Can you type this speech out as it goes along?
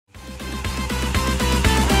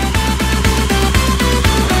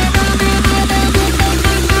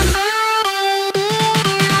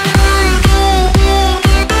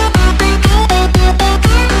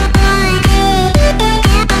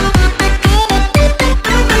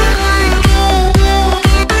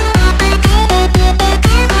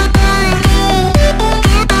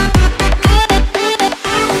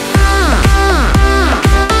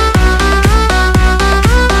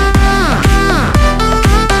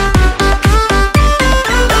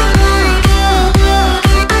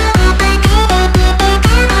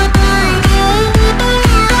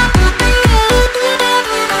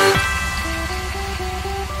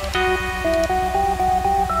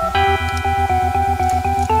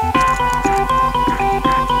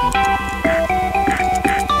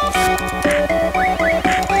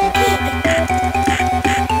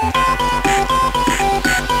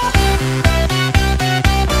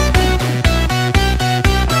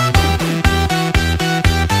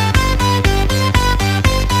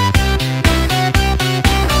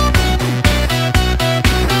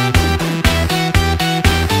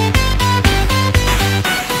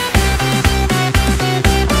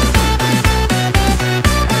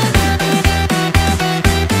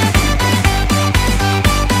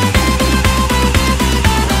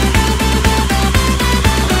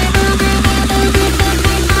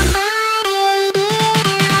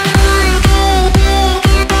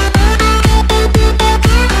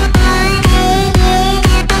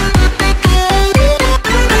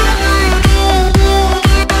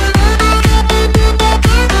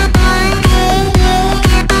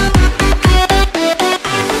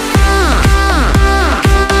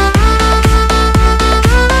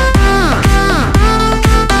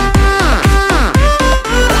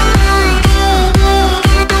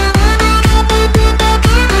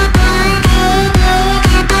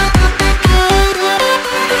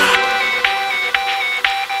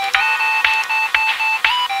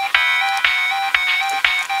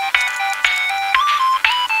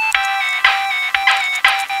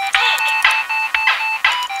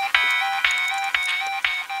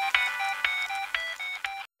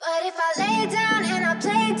if I lay down and I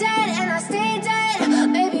play dead and I stay dead,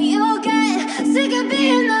 maybe you'll get sick of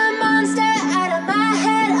being the monster out of my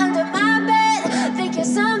head, under my bed. Think you're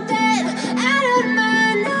something out of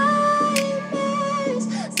my nightmares,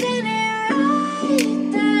 standing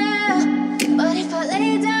right there. But if I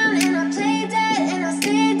lay down and I play dead and I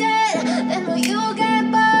stay dead, then will you get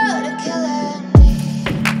bored of killing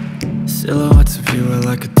me? Silhouettes of you are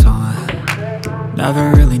like a taunt.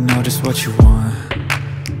 Never really know just what you want.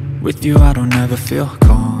 With you I don't ever feel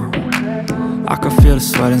calm. I can feel the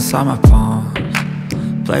sweat inside my palms.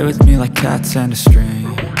 Play with me like cats and a string.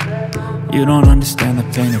 You don't understand the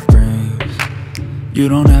pain it brings. You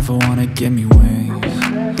don't ever wanna give me wings.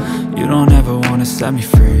 You don't ever wanna set me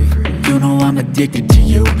free. You know I'm addicted to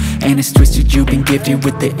you, and it's twisted, you've been gifted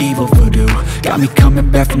with the evil voodoo. Got me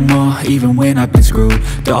coming back for more, even when I've been screwed.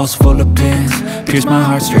 Dolls full of pins, pierce my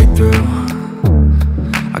heart straight through.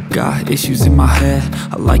 I got issues in my head,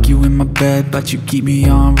 I like you in my bed, but you keep me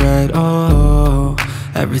on red. Oh,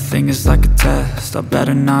 everything is like a test, I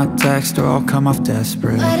better not text or I'll come off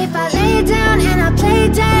desperate. But if I lay down and I play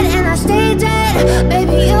dead and I stay dead,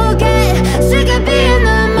 maybe you'll get sick of being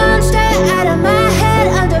the monster out of my head,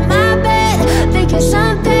 under my bed. Think you're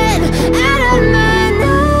something out of my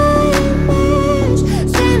nightmares,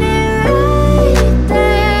 standing right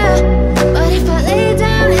there. But if I lay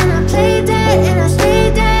down and I play dead and I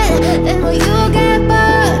stay dead, then will you get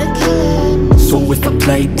bored of killing me? So if I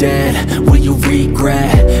play dead, will you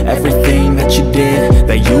regret everything that you did,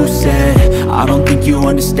 that you said? I don't think you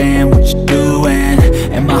understand what you're doing,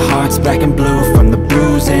 and my heart's black and blue from the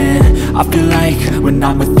bruising. I feel like when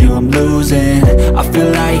I'm with you I'm losing. I feel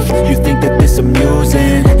like you think that this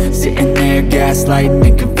amusing, sitting there gaslighting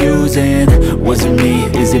and confusing. Was it me?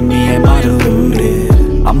 Is it me? Am I deluded?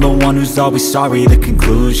 I'm the one who's always sorry, the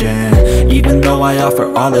conclusion, even though I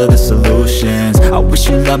offer all of the solutions. I wish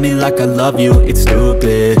you loved me like I love you, it's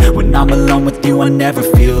stupid. When I'm alone with you I never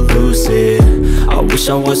feel lucid. I wish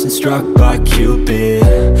I wasn't struck by Cupid.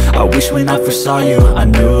 I wish when I first saw you I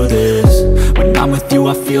knew this. When I'm with you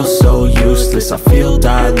I feel so useless, I feel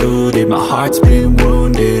diluted, my heart's been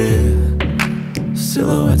wounded.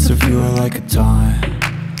 Silhouettes of you are like a taunt.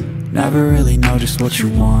 Never really know just what you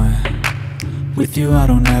want. With you I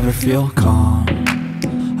don't ever feel calm.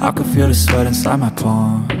 I can feel the sweat inside my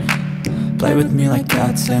palms. Play with me like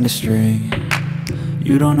cats and a string.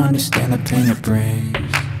 You don't understand the pain it brings.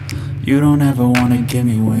 You don't ever wanna give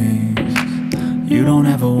me wings. You don't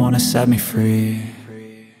ever wanna set me free.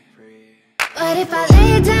 But if I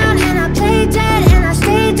lay down and I play dead and I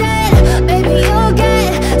stay dead, maybe you'll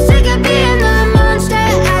get sick of being the monster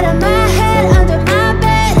out of my head, under my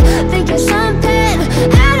bed. Think you're something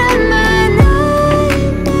out of my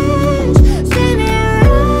nightmares, standing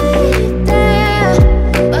right there.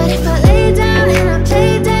 But if I lay down and I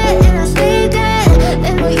play dead and I stay dead,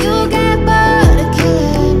 then will you get bored of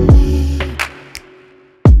killing me?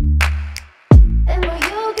 Then will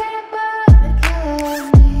you get bored of killing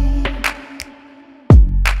me?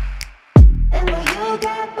 And will you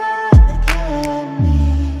get bored of killing me?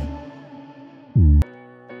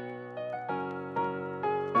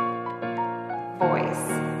 Voice.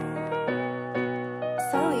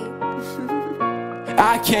 Sully. I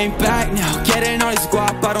came back now, getting all this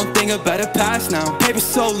guap, I don't think I better pass now. Paper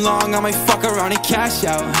so long, I might fuck around and cash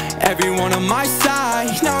out. Everyone on my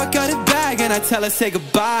side, now I got it back and I tell her say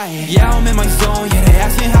goodbye. Yeah, I'm in my zone, yeah, they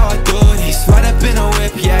asking how I do this. Right up in a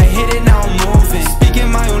whip, yeah, I hit it, now I'm moving. Speaking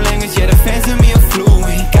my own language, yeah, the fans in me are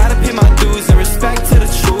fluent. Gotta pay my dues and respect to the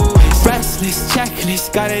truest. Restless,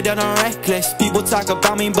 checklist, got it done on reckless. People talk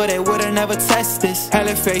about me, but they would've never test this.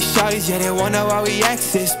 Hella fake shawties, yeah, they wonder why we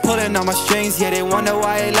exist. Pulling on my strings, yeah, they wonder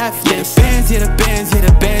why I left this. Yeah, the bands, yeah, the bands, yeah,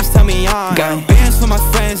 the bands tell me on. Got bands for my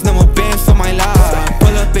friends, no more bands for my life.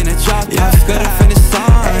 Pull up in a drop top, skirt up in the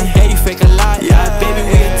sun. Yeah, you fake a lot, yeah, baby,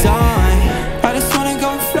 we are done. I just wanna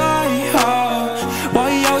go fly, oh. Why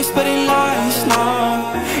you always spreading lies, no?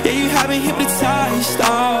 Yeah, you have me hypnotized,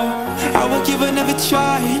 oh. I will give another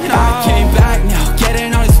try, no. I came back now,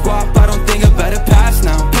 getting all this guap, I don't think I better pass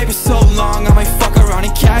now. Paper so long, I might fuck around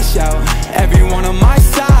and cash out. Everyone on my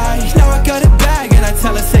side, now I got it back and I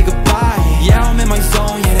tell her say goodbye. Yeah, I'm in my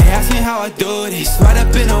zone, yeah, they asking how I do this. Right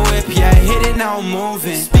up in a whip, yeah, I hit it, now I'm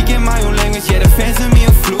moving. Speaking my own language, yeah, the fans in me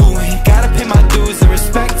are fluent. Gotta pay my dues and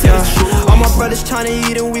respect to the truth. All my brothers tryna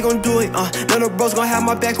eat and we gon' do it. None of bros gon' have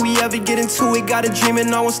my back, we ever get into it. Got a dream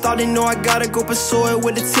and I won't stop, they know I gotta go pursue it.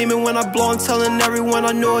 With the team and when I blow, I'm telling everyone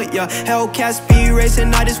I know it, yeah. Hellgates, speed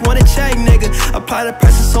racing, I just wanna check, nigga. Apply the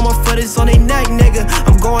pressure so my foot is on they neck, nigga.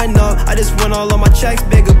 I'm going up, I just win all of my checks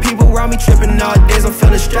bigger. People around me tripping nowadays, I'm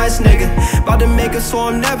feeling stressed, nigga. About to make it so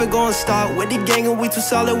I'm never gonna stop. With the gang and we too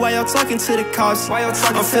solid, why y'all talking to the cops?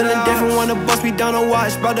 I'm feeling different, wanna bust me down and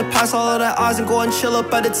watch. About to pass all of the odds and go and chill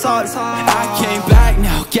up at the top. I came back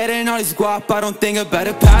now, getting all this guap, I don't think I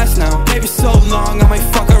better pass now. Paper so long, I might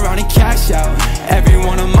fuck around and cash out.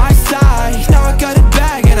 Everyone on my side, now I got a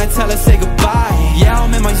bag and I tell her say goodbye. Yeah,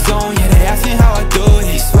 I'm in my zone, yeah, they asking how I do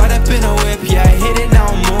this. Right up in a whip, yeah, I hit it, now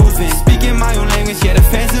I'm moving. Speaking my own language, yeah, the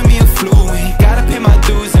fans of me are fluent. Gotta pay my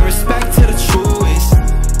dues and respect to the truest.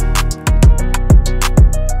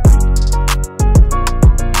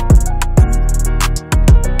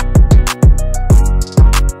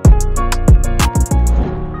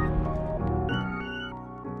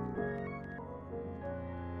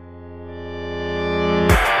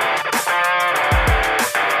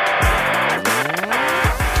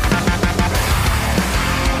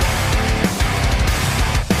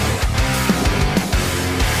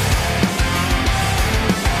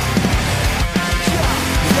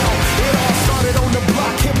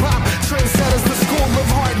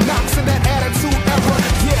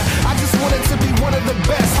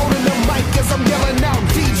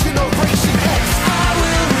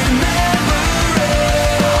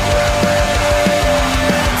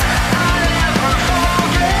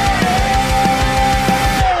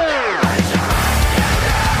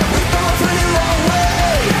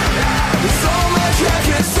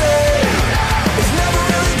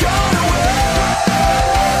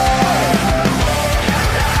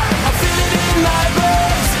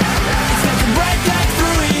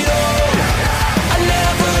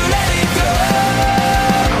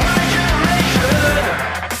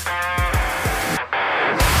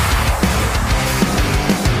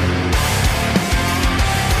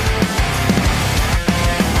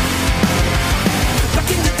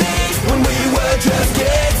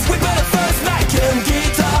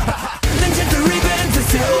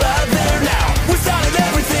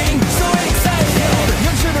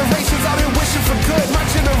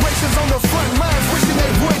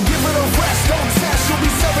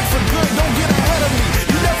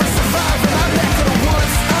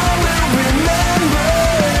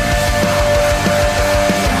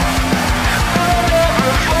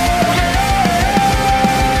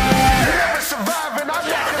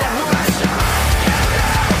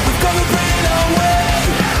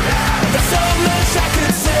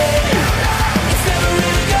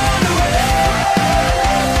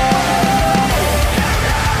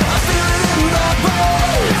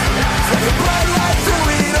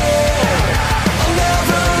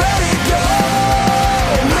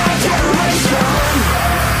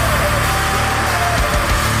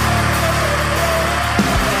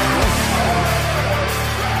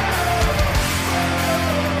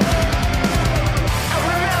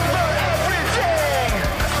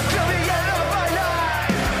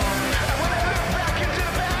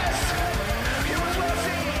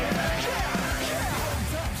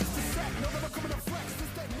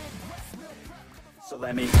 So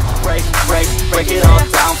let me break it all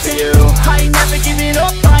down for you. I ain't never giving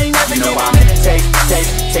up, I ain't never You know giving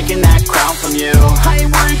I'm taking that crown from you. I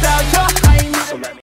ain't worried about you, I ain't